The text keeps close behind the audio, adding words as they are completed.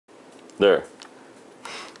There.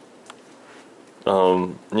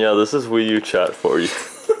 Yeah, this is Wii U Chat for you.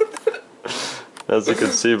 As you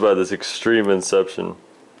can see by this extreme inception.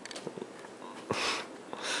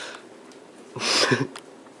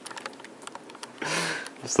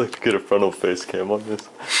 Just like to get a frontal face cam on this.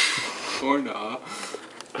 Or not.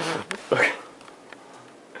 Okay.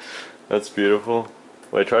 That's beautiful.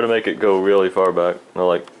 Wait, try to make it go really far back. No,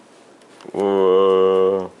 like,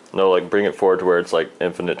 whoa. No, like, bring it forward to where it's like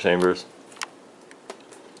infinite chambers.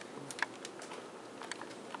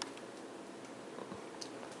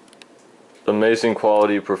 Amazing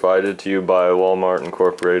quality provided to you by Walmart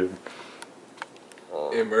Incorporated.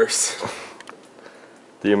 Immerse.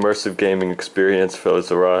 The immersive gaming experience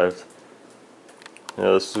has arrived.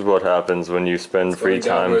 Yeah, this is what happens when you spend free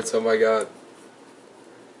time. Downwards, oh my god.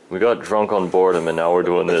 We got drunk on boredom and now we're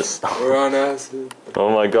doing this. We're on acid.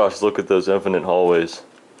 Oh my gosh, look at those infinite hallways.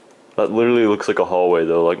 That literally looks like a hallway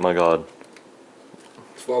though, like my god.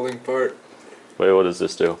 Falling apart. Wait, what does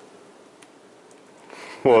this do?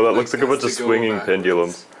 Whoa, that looks like a bunch of swinging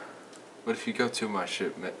pendulums. What if you go too much,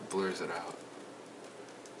 it blurs it out.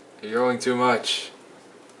 You're going too much.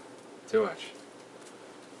 Too much.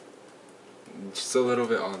 Just a little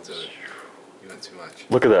bit onto it. You went too much.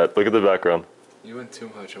 Look at that, look at the background. You went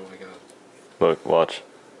too much, oh my god. Look, watch.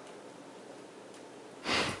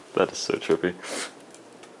 That is so trippy.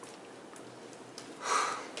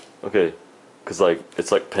 Okay, cause like,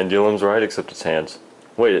 it's like pendulums, right? Except it's hands.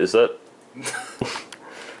 Wait, is that?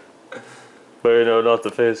 Wait, no, not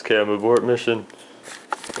the face cam, abort mission.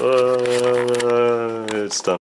 It's done.